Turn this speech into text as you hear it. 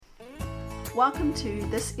Welcome to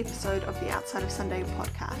this episode of the Outside of Sunday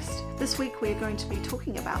podcast. This week we're going to be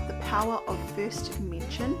talking about the power of first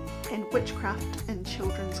mention and witchcraft in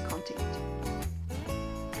children's content.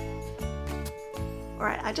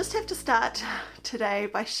 Alright, I just have to start today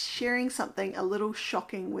by sharing something a little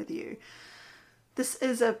shocking with you. This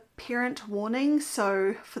is a parent warning,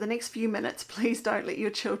 so for the next few minutes, please don't let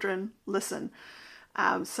your children listen.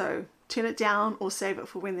 So turn it down or save it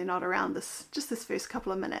for when they're not around, this first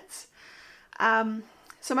couple of minutes.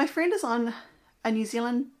 So my friend is on a New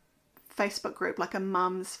Zealand Facebook group, like a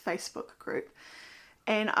mum's Facebook group.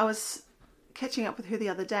 And I was catching up with her the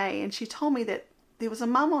other day and she told me that there was a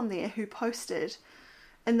mum on there who posted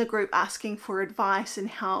in the group asking for advice and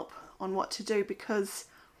help on what to do because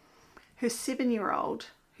her seven-year-old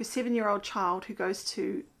child who goes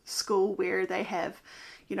to school where they have,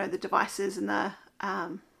 the devices and the,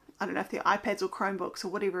 I don't know if they're iPads or Chromebooks or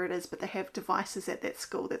whatever it is, but they have devices at that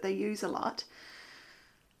school that they use a lot.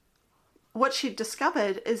 What she'd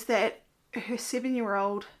discovered is that her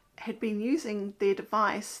 7-year-old had been using their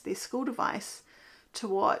school device, to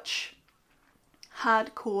watch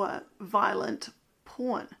hardcore violent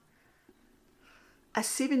porn. A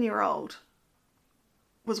 7-year-old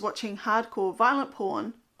was watching hardcore violent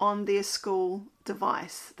porn on their school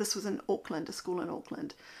device. This was in Auckland, a school in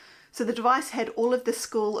Auckland. So the device had all of the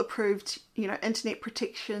school approved, internet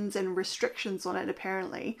protections and restrictions on it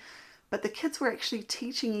apparently, but the kids were actually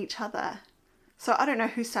teaching each other. So I don't know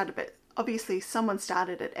who started it. Obviously someone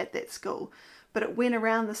started it at that school, but it went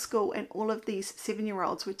around the school and all of these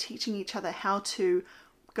 7-year-olds were teaching each other how to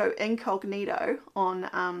go incognito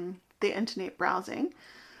on their internet browsing,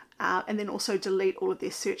 and then also delete all of their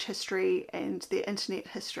search history and their internet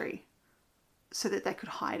history so that they could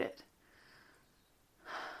hide it.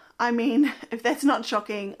 I mean, if that's not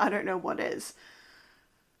shocking, I don't know what is.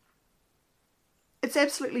 It's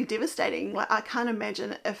absolutely devastating. Like, I can't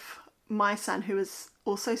imagine if my son, who is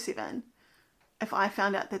also 7, if I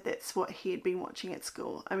found out that that's what he had been watching at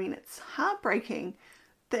school. I mean, it's heartbreaking.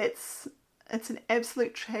 It's an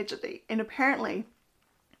absolute tragedy. And apparently,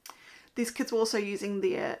 these kids were also using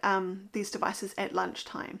their these devices at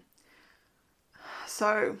lunchtime.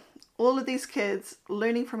 So all of these kids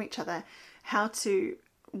learning from each other how to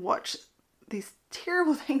watch these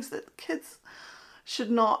terrible things that kids should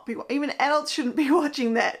not be, even adults shouldn't be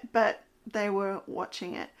watching that, but they were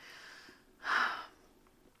watching it.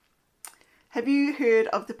 Have you heard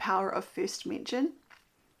of the power of first mention?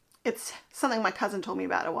 It's something my cousin told me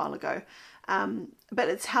about a while ago, but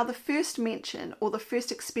it's how the first mention or the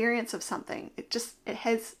first experience of something, it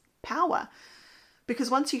has power, because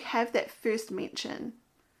once you have that first mention,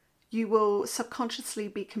 you will subconsciously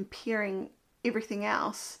be comparing everything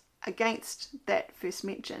else against that first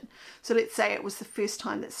mention. So let's say it was the first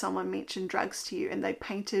time that someone mentioned drugs to you and they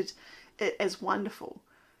painted it as wonderful.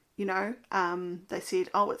 They said,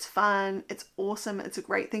 oh, it's fun, it's awesome, it's a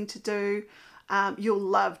great thing to do, you'll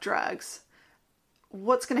love drugs.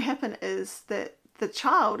 What's going to happen is that the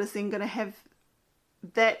child is then going to have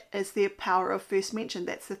that as their power of first mention.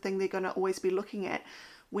 That's the thing they're going to always be looking at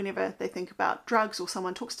whenever they think about drugs or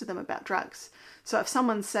someone talks to them about drugs. So if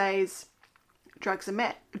someone says drugs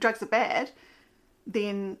are bad,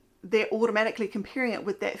 then they're automatically comparing it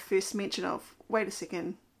with that first mention of, wait a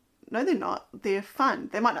second, no, they're not. They're fun.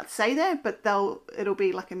 They might not say that, but it'll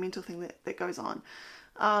be like a mental thing that goes on.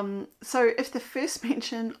 So if the first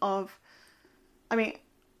mention of,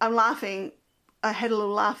 I'm laughing, I had a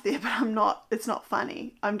little laugh there, but it's not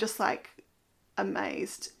funny. I'm just like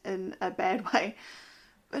amazed in a bad way.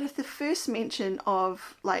 But if the first mention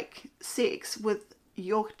of like sex with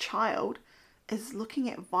your child is looking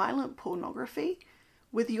at violent pornography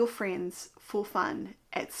with your friends for fun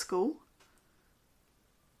at school,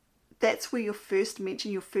 that's where your first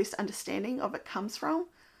mention, your first understanding of it comes from.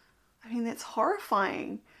 That's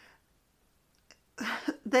horrifying.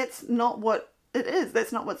 That's not what it is.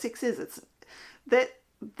 That's not what sex is. It's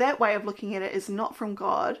that way of looking at it is not from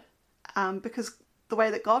God, because the way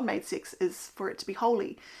that God made sex is for it to be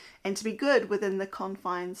holy and to be good within the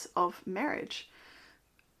confines of marriage.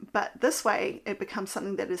 But this way, it becomes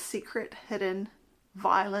something that is secret, hidden,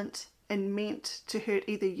 violent, and meant to hurt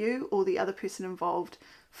either you or the other person involved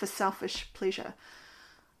for selfish pleasure.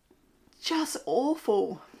 Just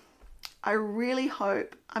awful. I really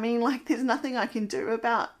hope, there's nothing I can do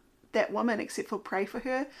about that woman except for pray for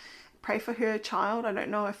her child. I don't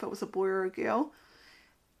know if it was a boy or a girl.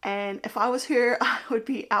 And if I was her, I would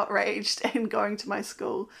be outraged and going to my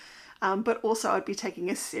school. But also I'd be taking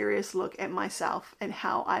a serious look at myself and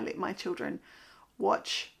how I let my children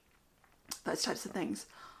watch those types of things.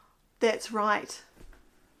 That's right.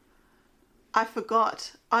 I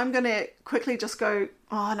forgot. I'm going to quickly just go,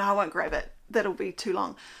 oh no, I won't grab it. That'll be too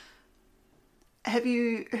long. If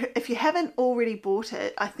you haven't already bought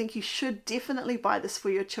it, I think you should definitely buy this for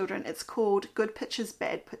your children. It's called Good Pictures,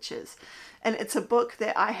 Bad Pictures. And it's a book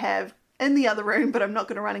that I have in the other room, but I'm not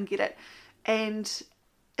going to run and get it. And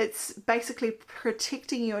it's basically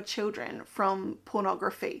protecting your children from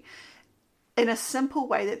pornography in a simple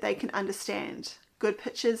way that they can understand. Good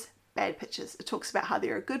pictures, bad pictures. It talks about how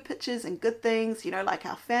there are good pictures and good things, like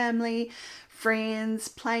our family, friends,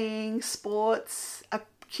 playing, sports, a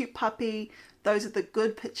cute puppy. Those are the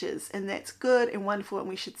good pictures, and that's good and wonderful, and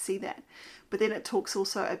we should see that. But then it talks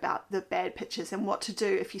also about the bad pictures and what to do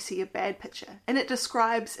if you see a bad picture. And it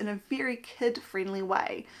describes in a very kid-friendly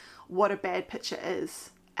way what a bad picture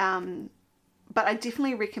is. But I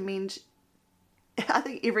definitely recommend, I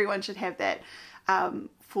think everyone should have that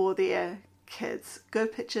for their kids.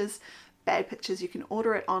 Good pictures, bad pictures. You can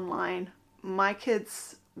order it online. My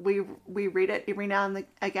kids, we read it every now and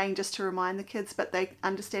again just to remind the kids, but they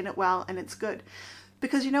understand it well, and it's good.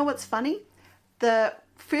 Because you know what's funny? The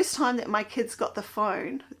first time that my kids got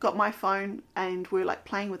my phone and were like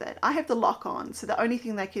playing with it, I have the lock on, so the only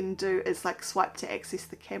thing they can do is like swipe to access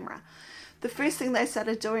the camera. The first thing they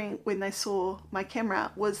started doing when they saw my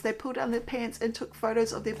camera was they pulled down their pants and took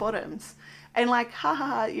photos of their bottoms. And like, ha ha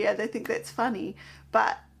ha, yeah, they think that's funny,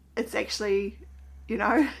 but it's actually,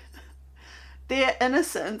 their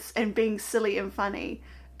innocence and being silly and funny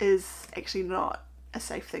is actually not a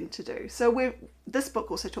safe thing to do. So this book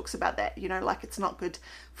also talks about that, like it's not good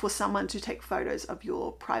for someone to take photos of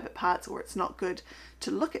your private parts, or it's not good to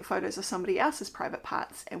look at photos of somebody else's private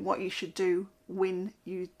parts, and what you should do when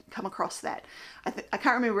you come across that. I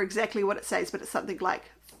can't remember exactly what it says, but it's something like,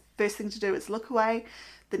 first thing to do is look away.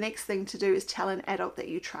 The next thing to do is tell an adult that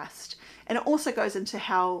you trust. And it also goes into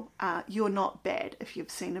how you're not bad if you've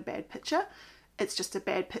seen a bad picture. It's just a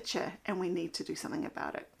bad picture and we need to do something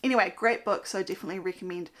about it. Anyway, great book, so definitely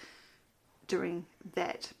recommend doing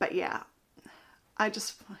that. But yeah,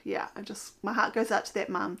 my heart goes out to that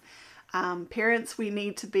mum. Parents, we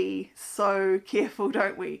need to be so careful,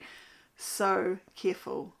 don't we? So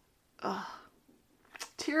careful. Oh,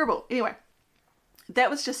 terrible. Anyway, that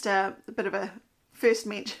was just a bit of a first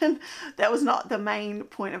mention. That was not the main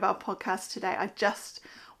point of our podcast today. I just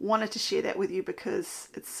wanted to share that with you because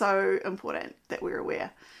it's so important that we're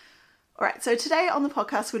aware. All right, so today on the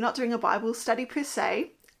podcast, we're not doing a Bible study per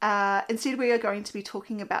se. Instead, we are going to be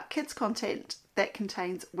talking about kids' content that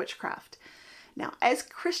contains witchcraft. Now, as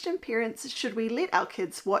Christian parents, should we let our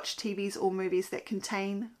kids watch TVs or movies that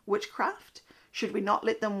contain witchcraft? Should we not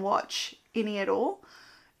let them watch any at all?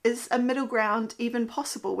 Is a middle ground even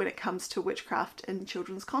possible when it comes to witchcraft in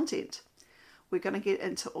children's content? We're going to get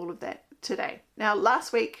into all of that today. Now,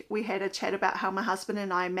 last week we had a chat about how my husband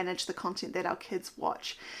and I manage the content that our kids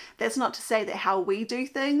watch. That's not to say that how we do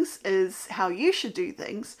things is how you should do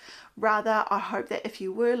things. Rather, I hope that if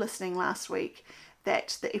you were listening last week,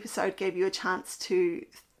 that the episode gave you a chance to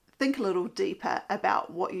think a little deeper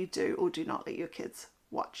about what you do or do not let your kids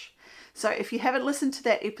watch. So if you haven't listened to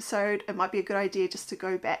that episode, it might be a good idea just to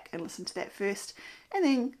go back and listen to that first and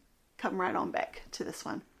then come right on back to this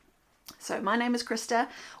one. So my name is Krista.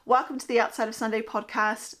 Welcome to the Outside of Sunday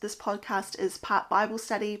podcast. This podcast is part Bible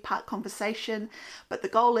study, part conversation, but the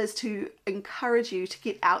goal is to encourage you to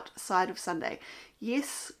get outside of Sunday.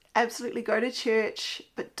 Yes, absolutely go to church,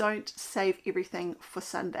 but don't save everything for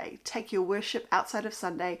Sunday. Take your worship outside of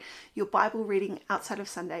Sunday, your Bible reading outside of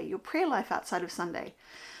Sunday, your prayer life outside of Sunday.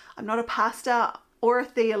 I'm not a pastor or a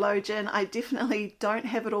theologian. I definitely don't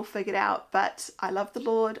have it all figured out, but I love the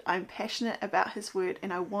Lord. I'm passionate about His word,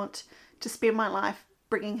 and I want to spend my life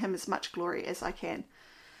bringing Him as much glory as I can.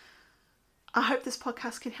 I hope this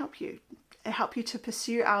podcast can help you to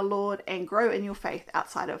pursue our Lord and grow in your faith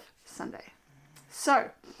outside of Sunday.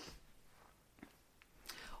 So,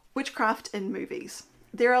 witchcraft in movies.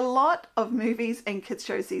 There are a lot of movies and kids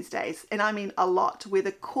shows these days, and I mean a lot, where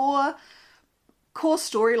the core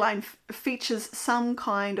storyline features some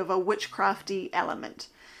kind of a witchcrafty element.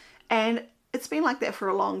 And it's been like that for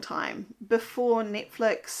a long time. Before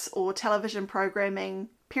Netflix or television programming,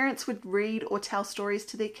 parents would read or tell stories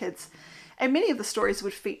to their kids, and many of the stories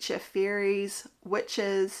would feature fairies,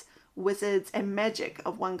 witches, wizards, and magic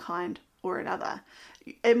of one kind or another.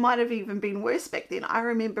 It might have even been worse back then. I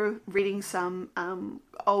remember reading some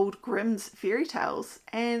old Grimm's fairy tales,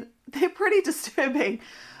 and they're pretty disturbing.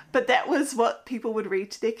 But that was what people would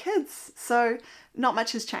read to their kids. So not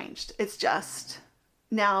much has changed. It's just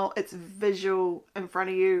now it's visual in front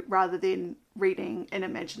of you rather than reading and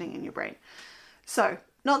imagining in your brain. So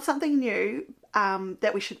not something new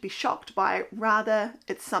that we should be shocked by. Rather,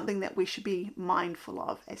 it's something that we should be mindful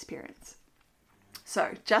of as parents.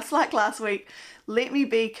 So, just like last week, let me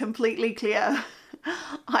be completely clear.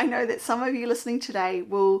 I know that some of you listening today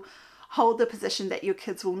will hold the position that your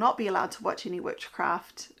kids will not be allowed to watch any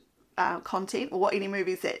witchcraft content or any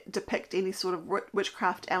movies that depict any sort of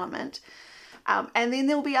witchcraft element. And then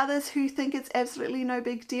there'll be others who think it's absolutely no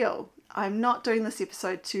big deal. I'm not doing this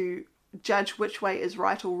episode to judge which way is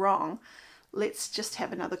right or wrong. Let's just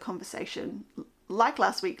have another conversation. Like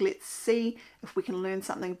last week, let's see if we can learn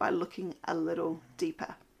something by looking a little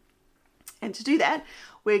deeper. And to do that,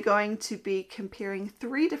 we're going to be comparing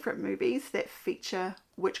 3 different movies that feature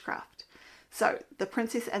witchcraft. So, The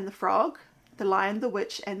Princess and the Frog, The Lion, the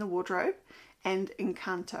Witch and the Wardrobe, and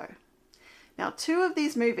Encanto. Now, 2 of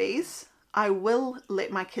these movies I will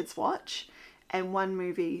let my kids watch, and 1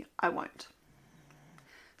 movie I won't.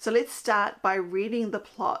 So let's start by reading the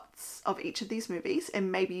plots of each of these movies,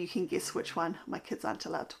 and maybe you can guess which one my kids aren't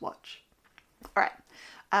allowed to watch. All right,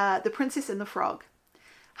 The Princess and the Frog.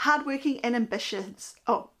 Hardworking and ambitious,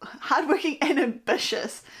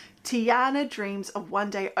 Tiana dreams of one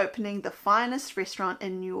day opening the finest restaurant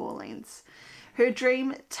in New Orleans. Her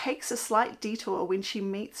dream takes a slight detour when she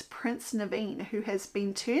meets Prince Naveen, who has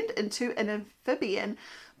been turned into an amphibian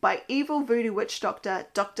by evil voodoo witch doctor,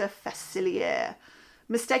 Dr. Facilier.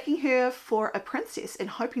 Mistaking her for a princess and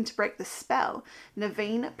hoping to break the spell,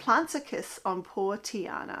 Naveen plants a kiss on poor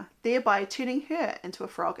Tiana, thereby turning her into a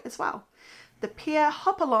frog as well. The pair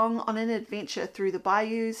hop along on an adventure through the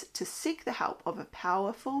bayous to seek the help of a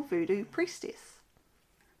powerful voodoo priestess.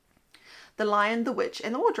 The Lion, the Witch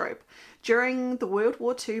and the Wardrobe. During the World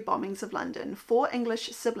War II bombings of London, 4 English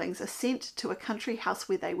siblings are sent to a country house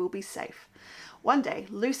where they will be safe. One day,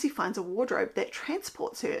 Lucy finds a wardrobe that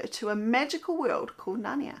transports her to a magical world called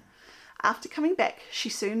Narnia. After coming back, she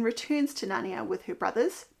soon returns to Narnia with her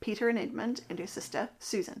brothers, Peter and Edmund, and her sister,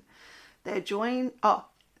 Susan. There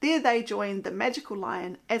they join the magical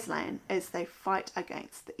lion, Aslan, as they fight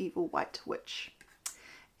against the evil White Witch.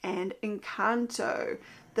 And Encanto.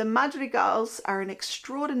 The Madrigals are an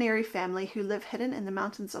extraordinary family who live hidden in the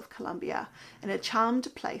mountains of Colombia in a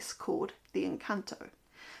charmed place called the Encanto.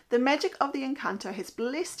 The magic of the Encanto has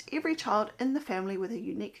blessed every child in the family with a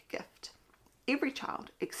unique gift. Every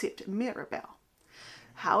child except Mirabelle.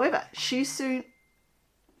 However, she soon...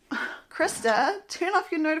 Krista, turn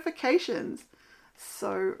off your notifications.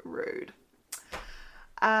 So rude.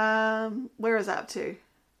 Where is that up to?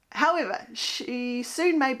 However, she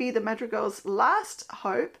soon may be the Madrigal's last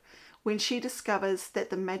hope when she discovers that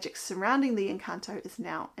the magic surrounding the Encanto is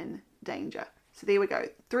now in danger. So there we go.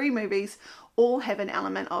 3 movies all have an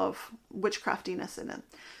element of witchcraftiness in it.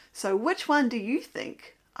 So which one do you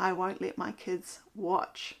think I won't let my kids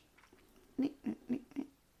watch? I'll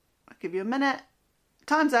give you a minute.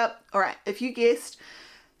 Time's up. All right. If you guessed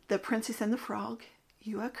The Princess and the Frog,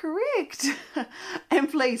 you are correct. And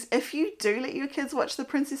please, if you do let your kids watch The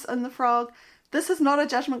Princess and the Frog, this is not a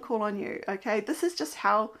judgment call on you, okay? This is just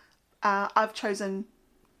how I've chosen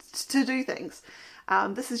to do things.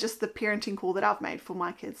 This is just the parenting call that I've made for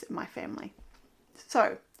my kids and my family.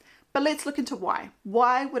 So, but let's look into why.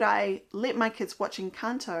 Why would I let my kids watch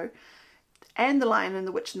Encanto and The Lion and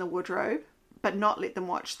the Witch and the Wardrobe, but not let them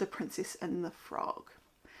watch The Princess and the Frog?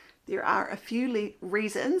 There are a few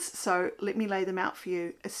reasons, so let me lay them out for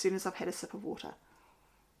you as soon as I've had a sip of water.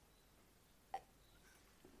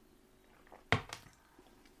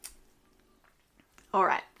 All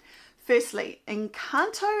right. Firstly,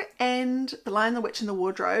 Encanto and The Lion, the Witch and the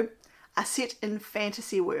Wardrobe are set in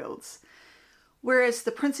fantasy worlds, whereas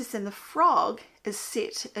The Princess and the Frog is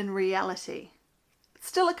set in reality. It's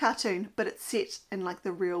still a cartoon, but it's set in like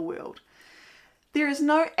the real world. There is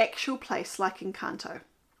no actual place like Encanto,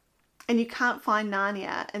 and you can't find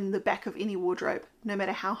Narnia in the back of any wardrobe, no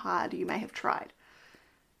matter how hard you may have tried.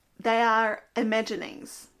 They are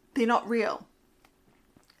imaginings. They're not real.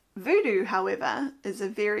 Voodoo, however, is a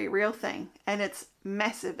very real thing, and it's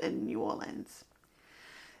massive in New Orleans.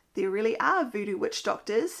 There really are voodoo witch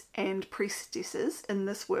doctors and priestesses in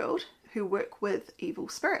this world who work with evil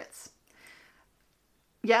spirits.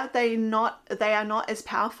 Yeah, they are not as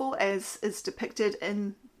powerful as is depicted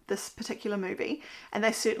in this particular movie, and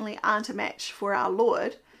they certainly aren't a match for our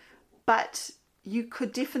Lord, but you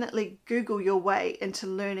could definitely Google your way into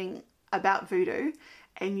learning about voodoo,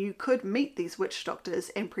 and you could meet these witch doctors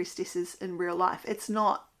and priestesses in real life. It's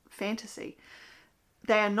not fantasy.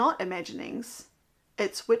 They are not imaginings.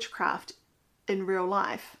 It's witchcraft in real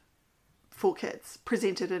life for kids,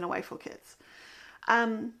 presented in a way for kids.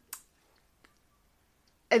 And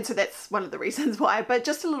so that's one of the reasons why. But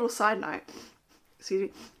just a little side note.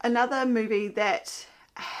 Another movie that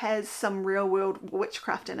has some real world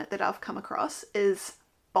witchcraft in it that I've come across is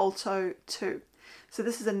Balto 2. So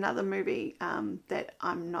this is another movie that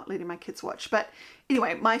I'm not letting my kids watch. But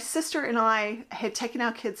anyway, my sister and I had taken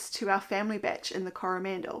our kids to our family batch in the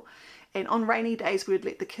Coromandel. And on rainy days, we would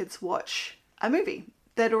let the kids watch a movie.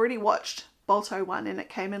 They'd already watched Balto 1, and it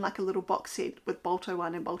came in like a little box set with Balto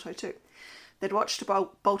 1 and Balto 2. They'd watched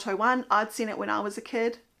Balto 1. I'd seen it when I was a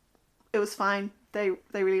kid. It was fine. They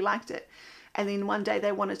really liked it. And then one day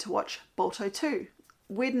they wanted to watch Balto 2.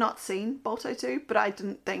 We'd not seen Balto 2, but I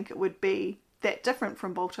didn't think it would be that different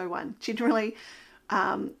from Balto 1. Generally,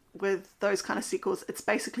 with those kind of sequels, it's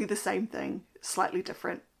basically the same thing, slightly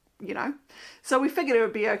different, you know. So we figured it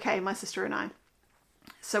would be okay, my sister and I.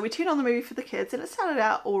 So we turned on the movie for the kids, and it started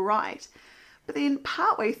out all right. But then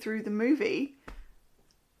partway through the movie,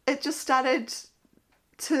 it just started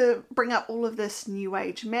to bring up all of this new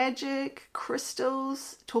age magic,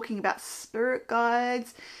 crystals, talking about spirit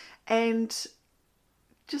guides, and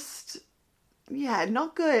just, yeah,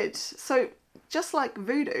 not good. So just like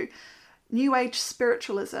voodoo, new age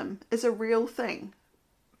spiritualism is a real thing.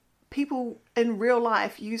 People in real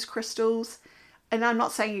life use crystals, and I'm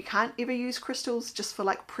not saying you can't ever use crystals just for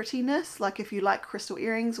like prettiness, like if you like crystal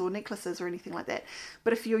earrings or necklaces or anything like that.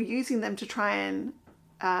 But if you're using them to try and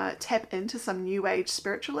tap into some new age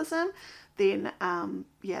spiritualism, then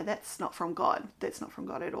yeah, that's not from God. That's not from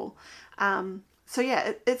God at all. So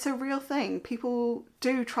yeah, it's a real thing. People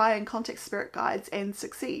do try and contact spirit guides and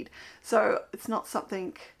succeed. So it's not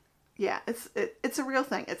something, yeah, it's a real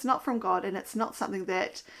thing. It's not from God, and it's not something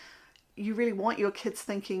that you really want your kids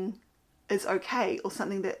thinking is okay or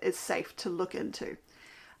something that is safe to look into.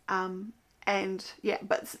 And yeah,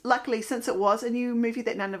 but luckily, since it was a new movie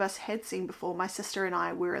that none of us had seen before, my sister and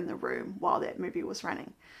I were in the room while that movie was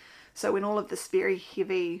running. So when all of this very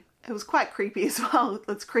heavy, it was quite creepy as well,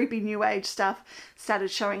 this creepy new age stuff started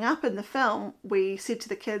showing up in the film, we said to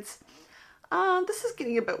the kids, this is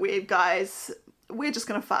getting a bit weird, guys. We're just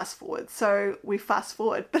going to fast forward. So we fast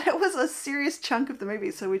forward, but it was a serious chunk of the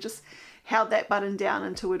movie. So we just held that button down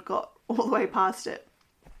until we'd got all the way past it.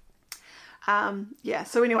 Yeah,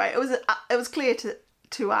 so anyway, it was clear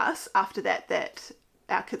to us after that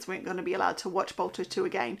our kids weren't going to be allowed to watch Balto 2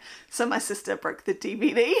 again. So my sister broke the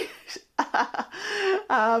DVD.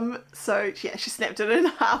 So yeah, she snapped it in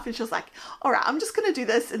half, and she was like, all right, I'm just going to do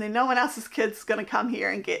this, and then no one else's kid's going to come here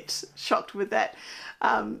and get shocked with that.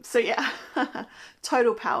 So yeah,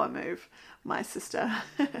 total power move, my sister.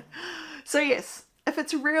 So yes, if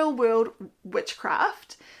it's real world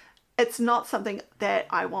witchcraft, it's not something that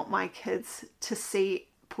I want my kids to see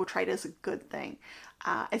portrayed as a good thing,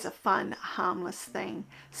 as a fun, harmless thing,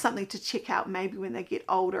 something to check out maybe when they get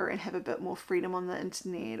older and have a bit more freedom on the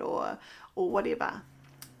internet or whatever.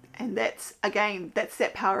 And that's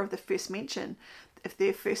that power of the first mention. If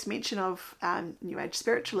their first mention of New Age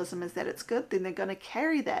spiritualism is that it's good, then they're going to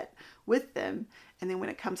carry that with them. And then when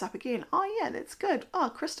it comes up again, oh yeah, that's good.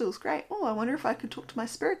 Oh, crystal's great. Oh, I wonder if I could talk to my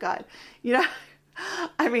spirit guide. You know,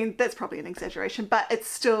 I mean, that's probably an exaggeration, but it's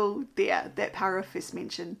still there. That power of first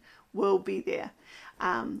mention will be there.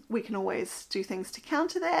 We can always do things to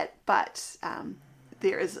counter that, but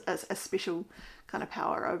there is a special kind of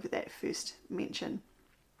power over that first mention.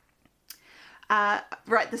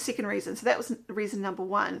 Right, the second reason. So that was reason number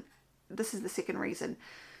one. This is the second reason.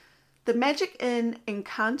 The magic in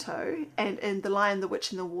Encanto and in The Lion, the Witch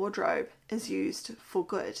and the Wardrobe is used for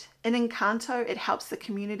good. In Encanto, it helps the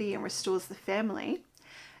community and restores the family.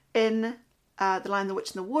 In The Lion, the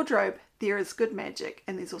Witch and the Wardrobe, there is good magic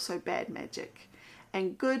and there's also bad magic.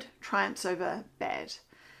 And good triumphs over bad.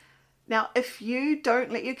 Now, if you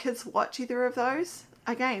don't let your kids watch either of those,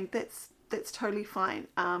 again, that's totally fine.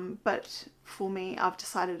 But for me, I've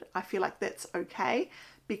decided I feel like that's okay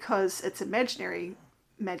because it's imaginary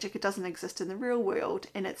magic. It doesn't exist in the real world,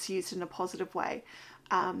 and it's used in a positive way.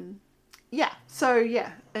 Yeah. So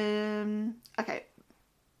yeah. Okay.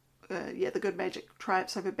 Yeah, the good magic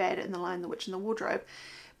triumphs over bad in The Lion, the Witch and the Wardrobe.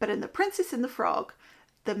 But in The Princess and the Frog,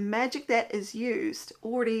 the magic that is used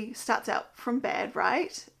already starts out from bad,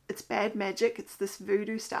 right? It's bad magic. It's this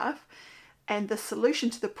voodoo stuff. And the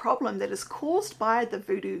solution to the problem that is caused by the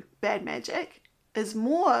voodoo bad magic is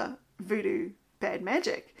more voodoo bad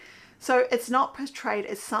magic. So it's not portrayed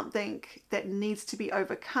as something that needs to be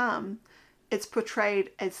overcome. It's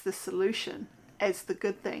portrayed as the solution, as the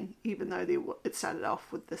good thing, even though it started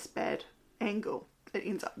off with this bad angle. It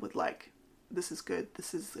ends up with like, this is good.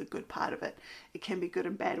 This is a good part of it. It can be good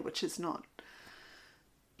and bad, which is not.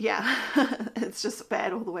 Yeah, it's just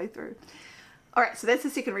bad all the way through. All right, so that's the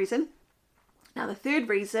second reason. Now, the third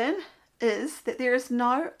reason is that there is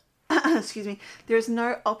no excuse me, there is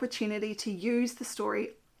no opportunity to use the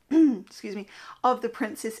story excuse me, of the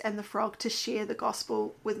Princess and the Frog to share the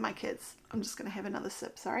gospel with my kids. I'm just going to have another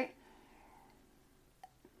sip, sorry.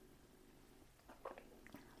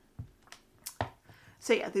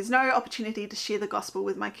 So yeah, there's no opportunity to share the gospel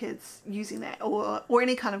with my kids using that, or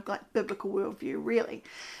any kind of like biblical worldview, really.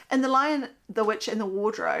 In The Lion, the Witch and the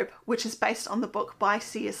Wardrobe, which is based on the book by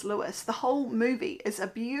C.S. Lewis, the whole movie is a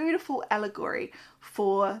beautiful allegory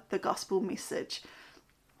for the gospel message.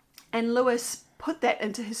 And Lewis put that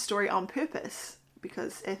into his story on purpose,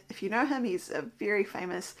 because if you know him, he's a very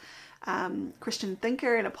famous Christian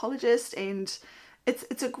thinker and apologist, and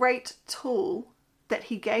it's a great tool that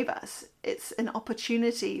he gave us. It's an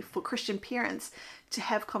opportunity for Christian parents to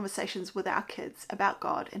have conversations with our kids about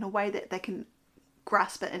God in a way that they can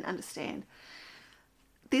grasp it and understand.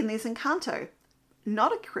 Then there's Encanto,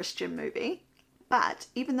 not a Christian movie, but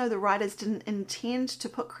even though the writers didn't intend to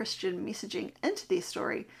put Christian messaging into their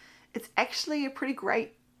story, it's actually a pretty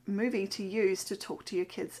great movie to use to talk to your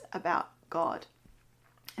kids about God.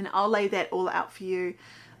 And I'll lay that all out for you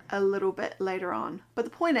a little bit later on. But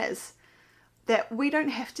the point is that we don't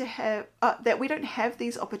have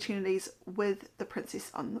these opportunities with the Princess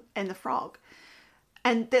and the Frog.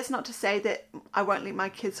 And that's not to say that I won't let my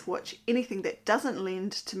kids watch anything that doesn't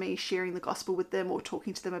lend to me sharing the gospel with them or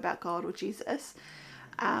talking to them about God or Jesus.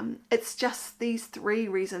 It's just these three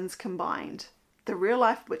reasons combined: the real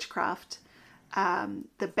life witchcraft,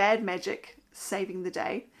 the bad magic saving the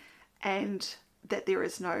day, and that there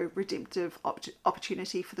is no redemptive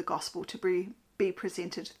opportunity for the gospel to be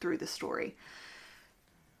presented through the story.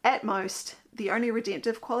 At most, the only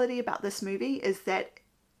redemptive quality about this movie is that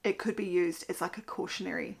it could be used as like a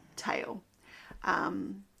cautionary tale.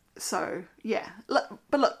 So yeah,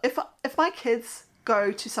 but look, if my kids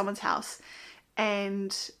go to someone's house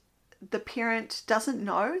and the parent doesn't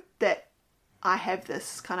know that I have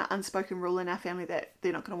this kind of unspoken rule in our family that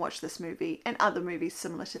they're not going to watch this movie and other movies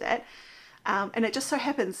similar to that, and it just so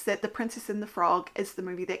happens that The Princess and the Frog is the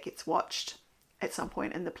movie that gets watched at some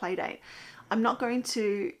point in the play date, I'm not going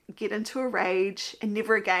to get into a rage and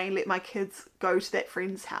never again let my kids go to that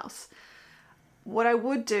friend's house. What I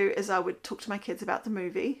would do is I would talk to my kids about the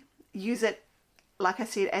movie, use it, like I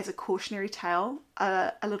said, as a cautionary tale,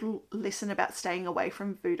 a little lesson about staying away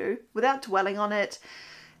from voodoo without dwelling on it,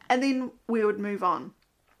 and then we would move on.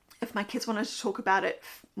 If my kids wanted to talk about it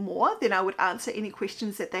more, then I would answer any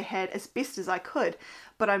questions that they had as best as I could,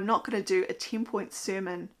 but I'm not going to do a 10-point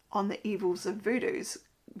sermon on the evils of voodoo,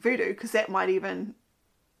 because that might even,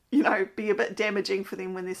 be a bit damaging for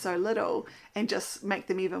them when they're so little and just make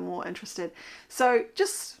them even more interested. So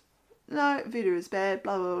just, no, voodoo is bad,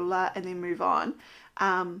 blah, blah, blah, and then move on.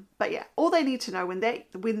 But yeah, all they need to know when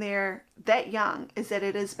they're that young is that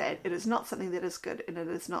it is bad. It is not something that is good, and it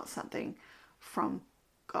is not something from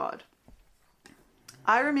God.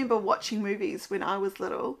 I remember watching movies when I was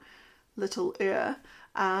littler,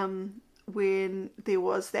 when there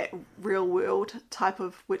was that real world type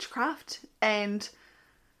of witchcraft, and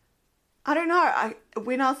I don't know,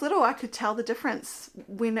 when I was little I could tell the difference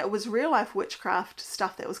when it was real life witchcraft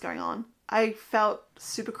stuff that was going on. I felt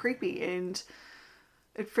super creepy and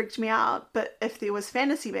it freaked me out. But if there was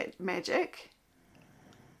fantasy magic,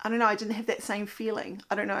 I don't know, I didn't have that same feeling.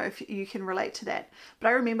 I don't know if you can relate to that, but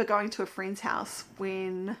I remember going to a friend's house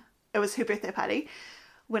when it was her birthday party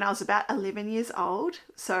when I was about 11 years old.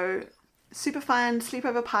 So super fun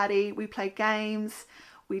sleepover party. We played games,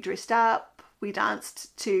 we dressed up, we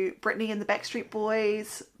danced to Britney and the Backstreet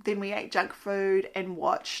Boys, then we ate junk food and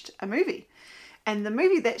watched a movie. And the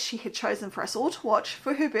movie that she had chosen for us all to watch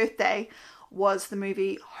for her birthday was the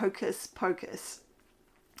movie Hocus Pocus.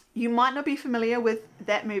 You might not be familiar with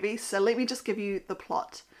that movie, so let me just give you the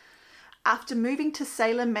plot. After moving to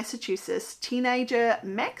Salem, Massachusetts, teenager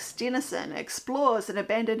Max Dennison explores an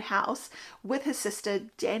abandoned house with his sister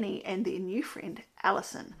Danny and their new friend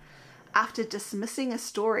Allison. After dismissing a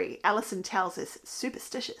story Allison tells as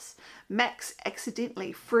superstitious, Max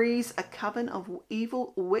accidentally frees a coven of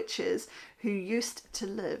evil witches who used to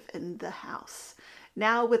live in the house.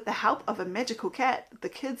 Now, with the help of a magical cat, the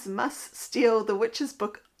kids must steal the witch's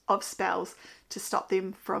book of spells to stop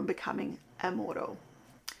them from becoming immortal.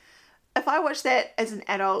 If I watch that as an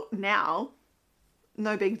adult now,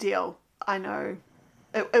 no big deal. I know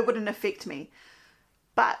it wouldn't affect me.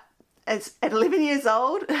 But at 11 years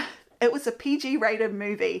old, it was a PG rated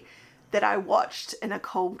movie that I watched in a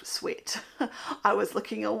cold sweat. I was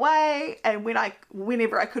looking away and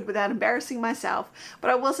whenever I could without embarrassing myself,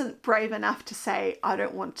 but I wasn't brave enough to say, I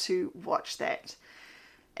don't want to watch that.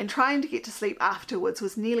 And trying to get to sleep afterwards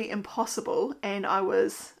was nearly impossible, and I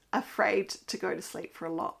was afraid to go to sleep for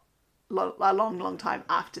a a long, long time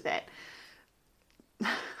after that.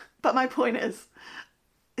 But my point is,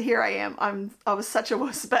 here I am. I was such a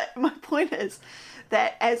wuss, but my point is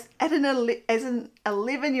that as an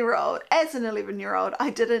 11-year-old, I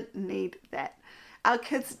didn't need that. Our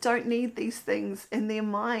kids don't need these things in their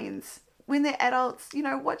minds. When they're adults,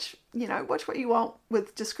 watch what you want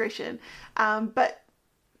with discretion. But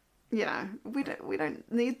we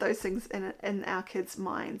don't need those things in our kids'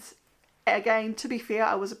 minds. Again, to be fair,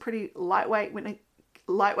 I was a pretty lightweight.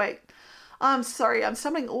 I'm sorry, I'm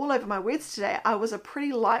stumbling all over my words today. I was a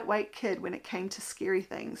pretty lightweight kid when it came to scary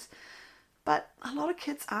things. But a lot of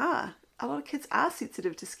kids are. A lot of kids are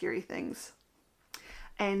sensitive to scary things.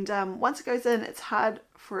 And once it goes in, it's hard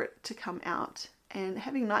for it to come out. And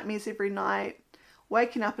having nightmares every night,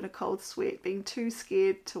 waking up in a cold sweat, being too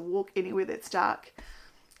scared to walk anywhere that's dark,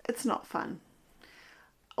 it's not fun.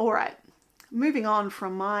 All right, moving on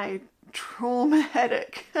from my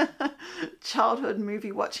traumatic childhood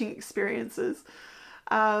movie watching experiences.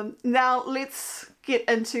 Now let's get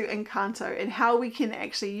into Encanto and how we can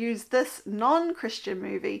actually use this non-Christian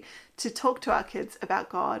movie to talk to our kids about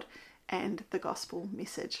God and the gospel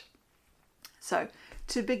message. So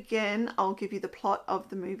to begin, I'll give you the plot of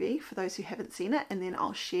the movie for those who haven't seen it, and then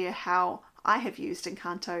I'll share how I have used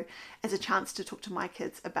Encanto as a chance to talk to my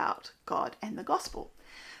kids about God and the gospel.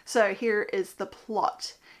 So here is the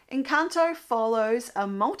plot. Encanto follows a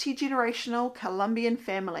multi-generational Colombian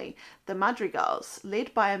family, the Madrigals,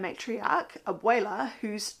 led by a matriarch, Abuela,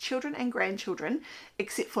 whose children and grandchildren,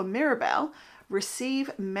 except for Mirabel,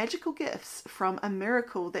 receive magical gifts from a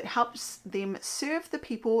miracle that helps them serve the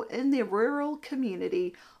people in their rural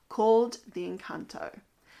community called the Encanto.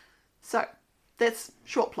 So that's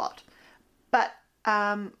short plot. But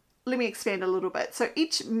let me expand a little bit. So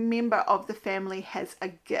each member of the family has a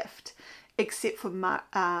gift, except for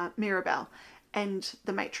Mirabel and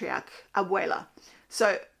the matriarch, Abuela.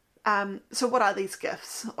 So what are these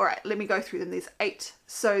gifts? All right, let me go through them. There's 8.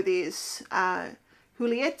 So there's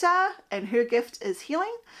Julieta, and her gift is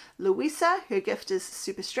healing. Luisa, her gift is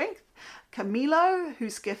super strength. Camilo,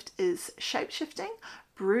 whose gift is shape-shifting.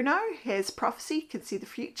 Bruno has prophecy, can see the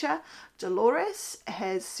future. Dolores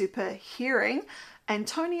has super hearing.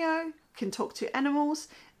 Antonio can talk to animals.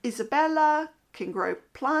 Isabella can grow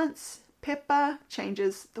plants. Peppa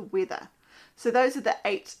changes the weather. So those are the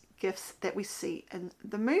 8 gifts that we see in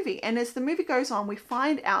the movie. And as the movie goes on, we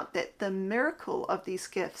find out that the miracle of these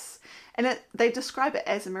gifts, and they describe it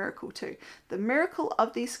as a miracle too, the miracle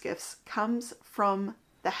of these gifts comes from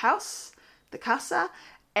the house, the casa,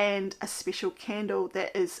 and a special candle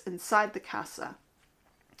that is inside the casa.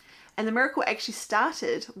 And the miracle actually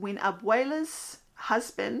started when Abuela's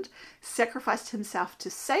husband sacrificed himself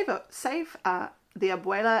to save the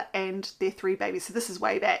Abuela and their 3 babies. So this is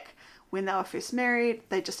way back when they were first married.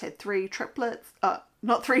 They just had 3 triplets,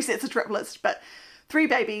 not 3 sets of triplets, but 3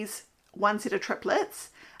 babies, 1 set of triplets.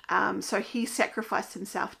 So he sacrificed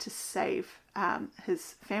himself to save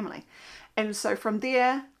his family. And so from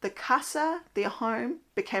there, the casa, their home,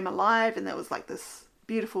 became alive, and there was like this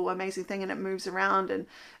beautiful, amazing thing, and it moves around and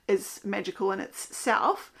is magical in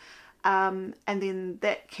itself. And then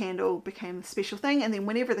that candle became a special thing. And then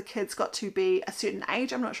whenever the kids got to be a certain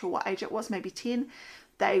age, I'm not sure what age it was, maybe 10,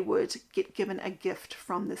 they would get given a gift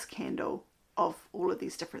from this candle of all of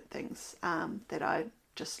these different things that I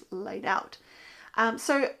just laid out.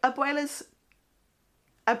 So Abuela's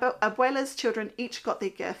children each got their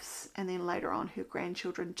gifts, and then later on her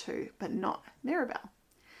grandchildren too, but not Mirabel.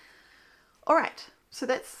 All right, so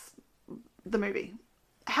that's the movie.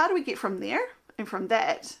 How do we get from there and from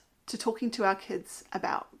that to talking to our kids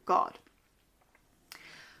about God?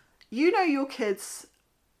 You know your kids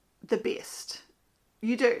the best.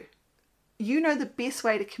 You do. You know the best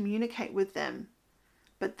way to communicate with them.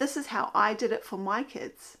 But this is how I did it for my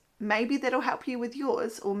kids. Maybe that'll help you with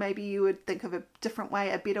yours, or maybe you would think of a different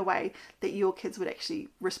way, a better way that your kids would actually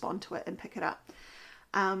respond to it and pick it up.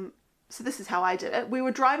 So this is how I did it. We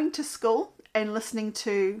were driving to school and listening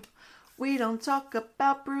to We Don't Talk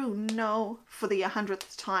About Bruno for the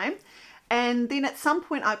 100th time. And then at some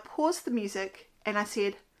point I paused the music and I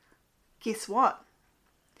said, guess what?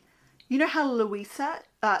 You know how Luisa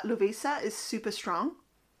is super strong?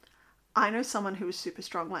 I know someone who is super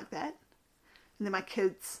strong like that. And then my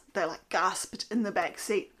kids, they like gasped in the back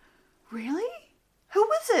seat. Really? Who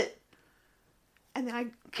was it? And then I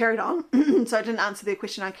carried on. So I didn't answer their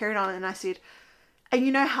question. I carried on and I said, and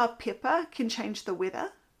you know how Peppa can change the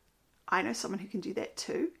weather? I know someone who can do that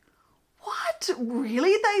too. What?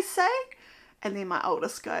 Really? They say. And then my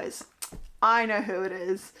oldest goes, I know who it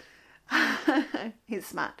is. He's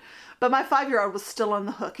smart. But my 5-year-old was still on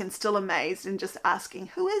the hook and still amazed and just asking,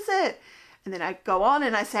 who is it? And then I go on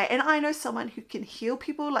and I say, and I know someone who can heal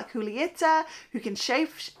people like Julieta, who can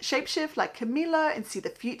shapeshift like Camilo and see the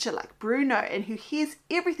future like Bruno, and who hears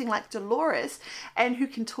everything like Dolores, and who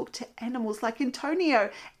can talk to animals like Antonio,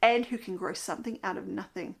 and who can grow something out of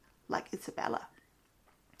nothing like Isabella.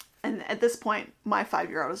 And at this point, my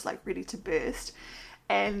 5-year-old is like ready to burst,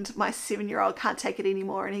 and my 7-year-old can't take it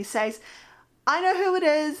anymore. And he says, I know who it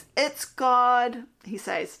is. It's God. He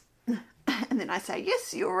says, and then I say,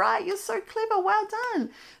 yes, you're right. You're so clever. Well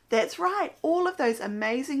done. That's right. All of those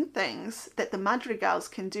amazing things that the Madrigals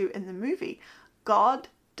can do in the movie, God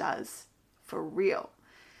does for real.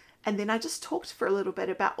 And then I just talked for a little bit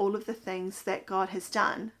about all of the things that God has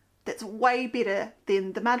done that's way better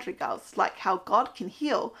than the Madrigals, like how God can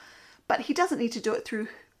heal, but he doesn't need to do it through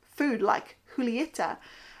food like Julieta.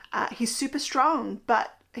 He's super strong,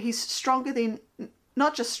 but he's stronger than,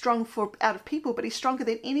 not just strong for out of people, but he's stronger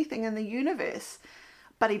than anything in the universe.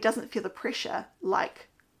 But he doesn't feel the pressure like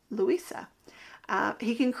Luisa.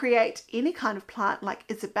 He can create any kind of plant like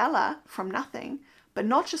Isabella from nothing, but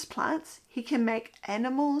not just plants. He can make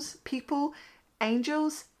animals, people,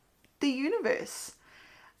 angels, the universe.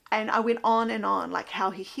 And I went on, like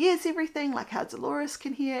how he hears everything, like how Dolores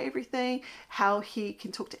can hear everything, how he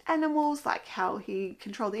can talk to animals, like how he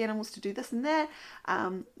controlled the animals to do this and that,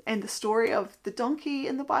 and the story of the donkey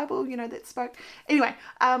in the Bible, that spoke. Anyway,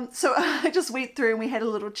 so I just went through and we had a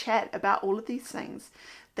little chat about all of these things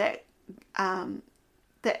that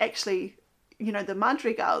actually, the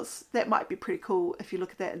Madrigals, that might be pretty cool if you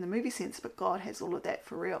look at that in the movie sense, but God has all of that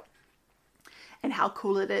for real. And how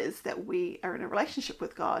cool it is that we are in a relationship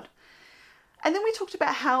with God. And then we talked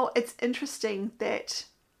about how it's interesting that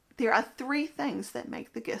there are 3 things that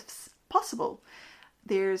make the gifts possible.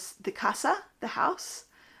 There's the casa, the house,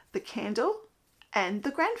 the candle, and the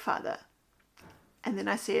grandfather. And then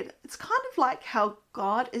I said, it's kind of like how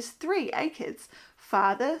God is 3, kids?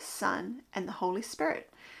 Father, Son, and the Holy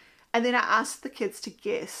Spirit. And then I asked the kids to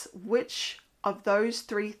guess which of those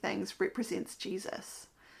 3 things represents Jesus.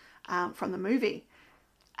 From the movie,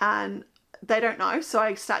 and they don't know, so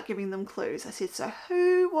I start giving them clues. I said, so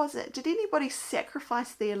who was it? Did anybody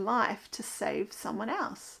sacrifice their life to save someone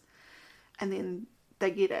else? And then they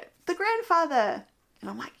get it, the grandfather. And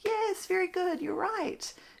I'm like, yes, very good, you're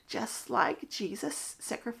right. Just like Jesus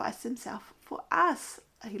sacrificed himself for us.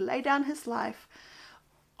 He laid down his life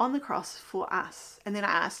on the cross for us. And then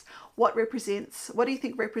I asked, what do you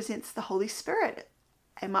think represents the Holy Spirit?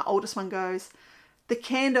 And my oldest one goes, the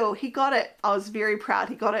candle. He got it. I was very proud.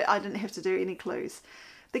 He got it. I didn't have to do any clues.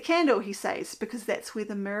 The candle, he says, because that's where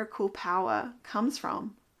the miracle power comes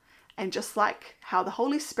from. And just like how the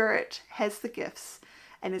Holy Spirit has the gifts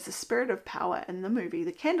and is a spirit of power in the movie,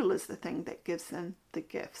 the candle is the thing that gives them the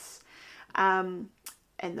gifts and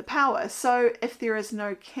the power. So if there is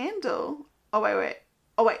no candle, the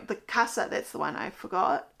casa, that's the one I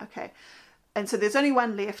forgot. Okay. And so there's only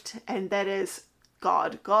one left, and that is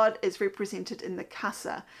God. God is represented in the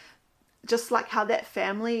casa, just like how that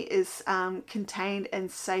family is contained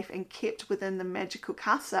and safe and kept within the magical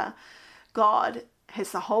casa. God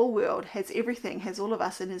has the whole world, has everything, has all of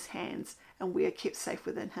us in his hands, and we are kept safe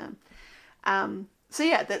within him. So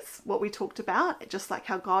yeah, that's what we talked about, just like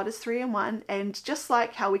how God is 3 in 1, and just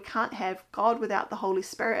like how we can't have God without the Holy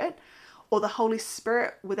Spirit, or the Holy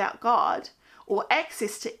Spirit without God, or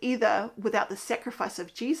access to either without the sacrifice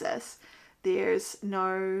of Jesus. There's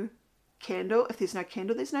no candle. If there's no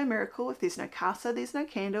candle, there's no miracle. If there's no casa, there's no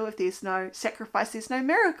candle. If there's no sacrifice, there's no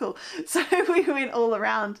miracle. So we went all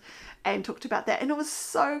around and talked about that. And it was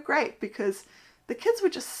so great because the kids were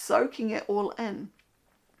just soaking it all in.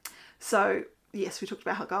 So yes, we talked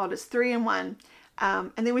about how God is 3 in 1.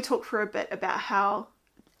 And then we talked for a bit about how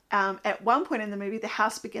at one point in the movie, the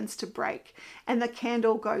house begins to break and the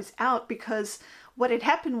candle goes out because what had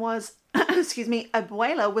happened was,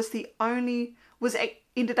 Abuela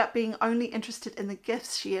ended up being only interested in the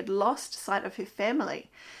gifts. She had lost sight of her family.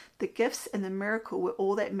 The gifts and the miracle were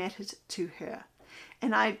all that mattered to her.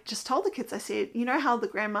 And I just told the kids, I said, you know how the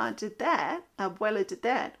grandma did that, Abuela did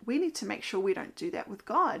that, we need to make sure we don't do that with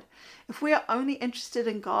God. If we are only interested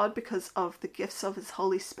in God because of the gifts of his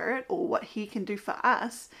Holy Spirit or what he can do for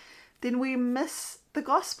us, then we miss the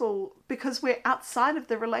gospel because we're outside of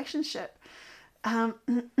the relationship.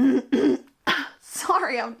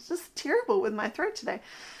 Sorry, I'm just terrible with my throat today.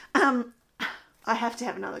 I have to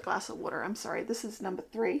have another glass of water. I'm sorry. This is number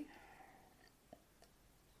 3.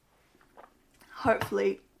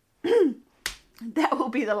 Hopefully that will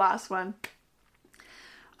be the last one.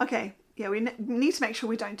 Okay. Yeah, we need to make sure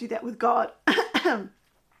we don't do that with God.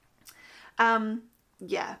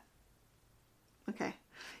 Yeah. Okay.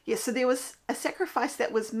 Yeah, so there was a sacrifice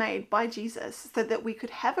that was made by Jesus so that we could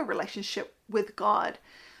have a relationship with God,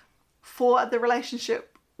 for the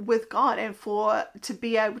relationship with God and for to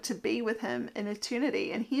be able to be with him in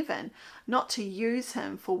eternity in heaven, not to use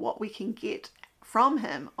him for what we can get from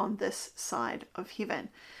him on this side of heaven.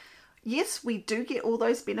 Yes, we do get all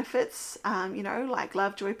those benefits, like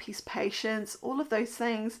love, joy, peace, patience, all of those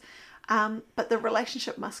things, but the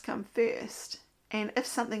relationship must come first. And if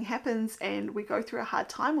something happens and we go through a hard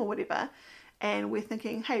time or whatever, and we're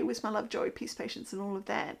thinking, hey, where's my love, joy, peace, patience, and all of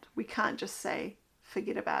that? We can't just say,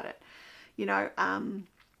 forget about it.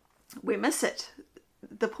 We miss it.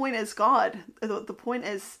 The point is God. The point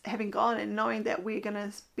is having God and knowing that we're going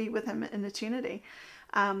to be with him in eternity.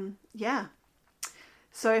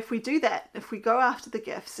 So if we do that, if we go after the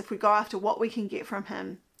gifts, if we go after what we can get from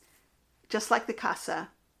him, just like the casa,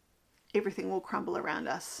 everything will crumble around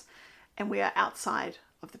us. And we are outside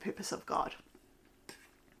of the purpose of God.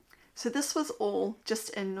 So this was all just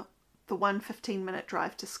in the 15-minute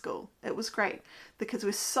drive to school. It was great. The kids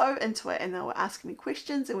were so into it and they were asking me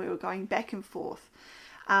questions and we were going back and forth.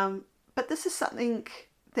 But this is something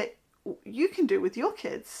that you can do with your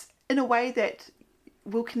kids in a way that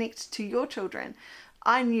will connect to your children.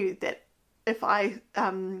 I knew that if I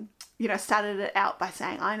started it out by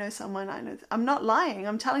saying, I know someone, I'm not lying,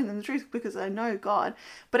 I'm telling them the truth because I know God,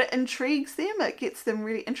 but it intrigues them, it gets them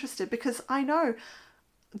really interested because I know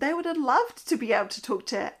they would have loved to be able to talk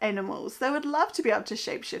to animals, they would love to be able to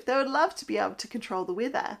shapeshift, they would love to be able to control the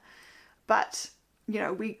weather, but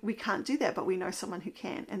we can't do that, but we know someone who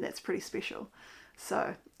can, and that's pretty special.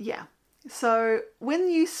 So yeah. So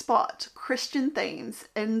when you spot Christian themes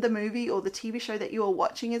in the movie or the TV show that you are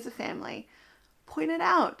watching as a family, point it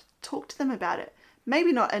out, talk to them about it.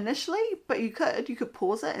 Maybe not initially, but you could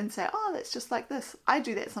pause it and say, oh, that's just like this. I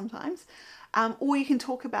do that sometimes. Or you can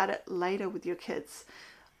talk about it later with your kids.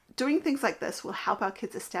 Doing things like this will help our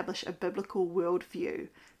kids establish a biblical worldview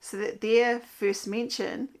so that their first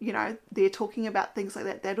mention, they're talking about things like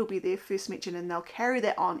that, that'll be their first mention and they'll carry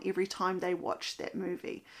that on every time they watch that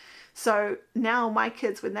movie. So now my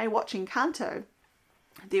kids, when they watch Encanto,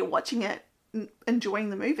 they're watching it, enjoying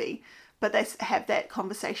the movie, but they have that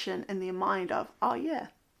conversation in their mind of, oh yeah,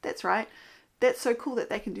 that's right. That's so cool that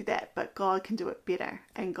they can do that, but God can do it better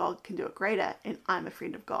and God can do it greater and I'm a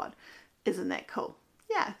friend of God. Isn't that cool?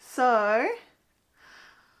 Yeah, so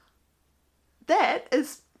that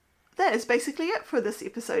is basically it for this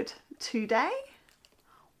episode today.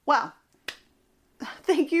 Well,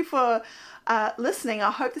 thank you for listening.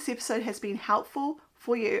 I hope this episode has been helpful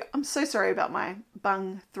for you. I'm so sorry about my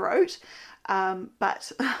bung throat,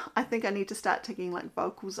 but I think I need to start taking like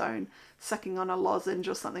Vocal Zone, sucking on a lozenge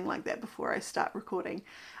or something like that before I start recording.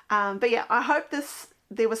 But yeah, I hope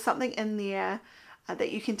there was something in there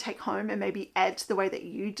that you can take home and maybe add to the way that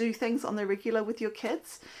you do things on the regular with your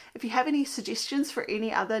kids. If you have any suggestions for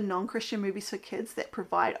any other non-Christian movies for kids that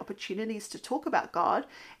provide opportunities to talk about God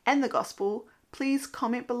and the gospel, please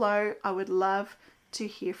comment below. I would love to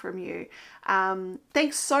hear from you.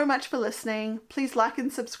 Thanks so much for listening. Please like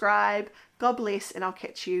and subscribe. God bless, and I'll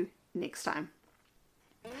catch you next time.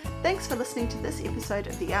 Thanks for listening to this episode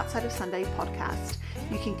of the Outside of Sunday podcast.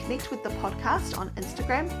 You can connect with the podcast on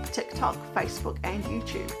Instagram, TikTok, Facebook, and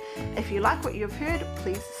YouTube. If you like what you've heard,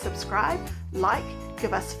 please subscribe, like,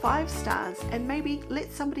 give us 5 stars, and maybe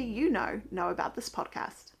let somebody you know about this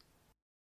podcast.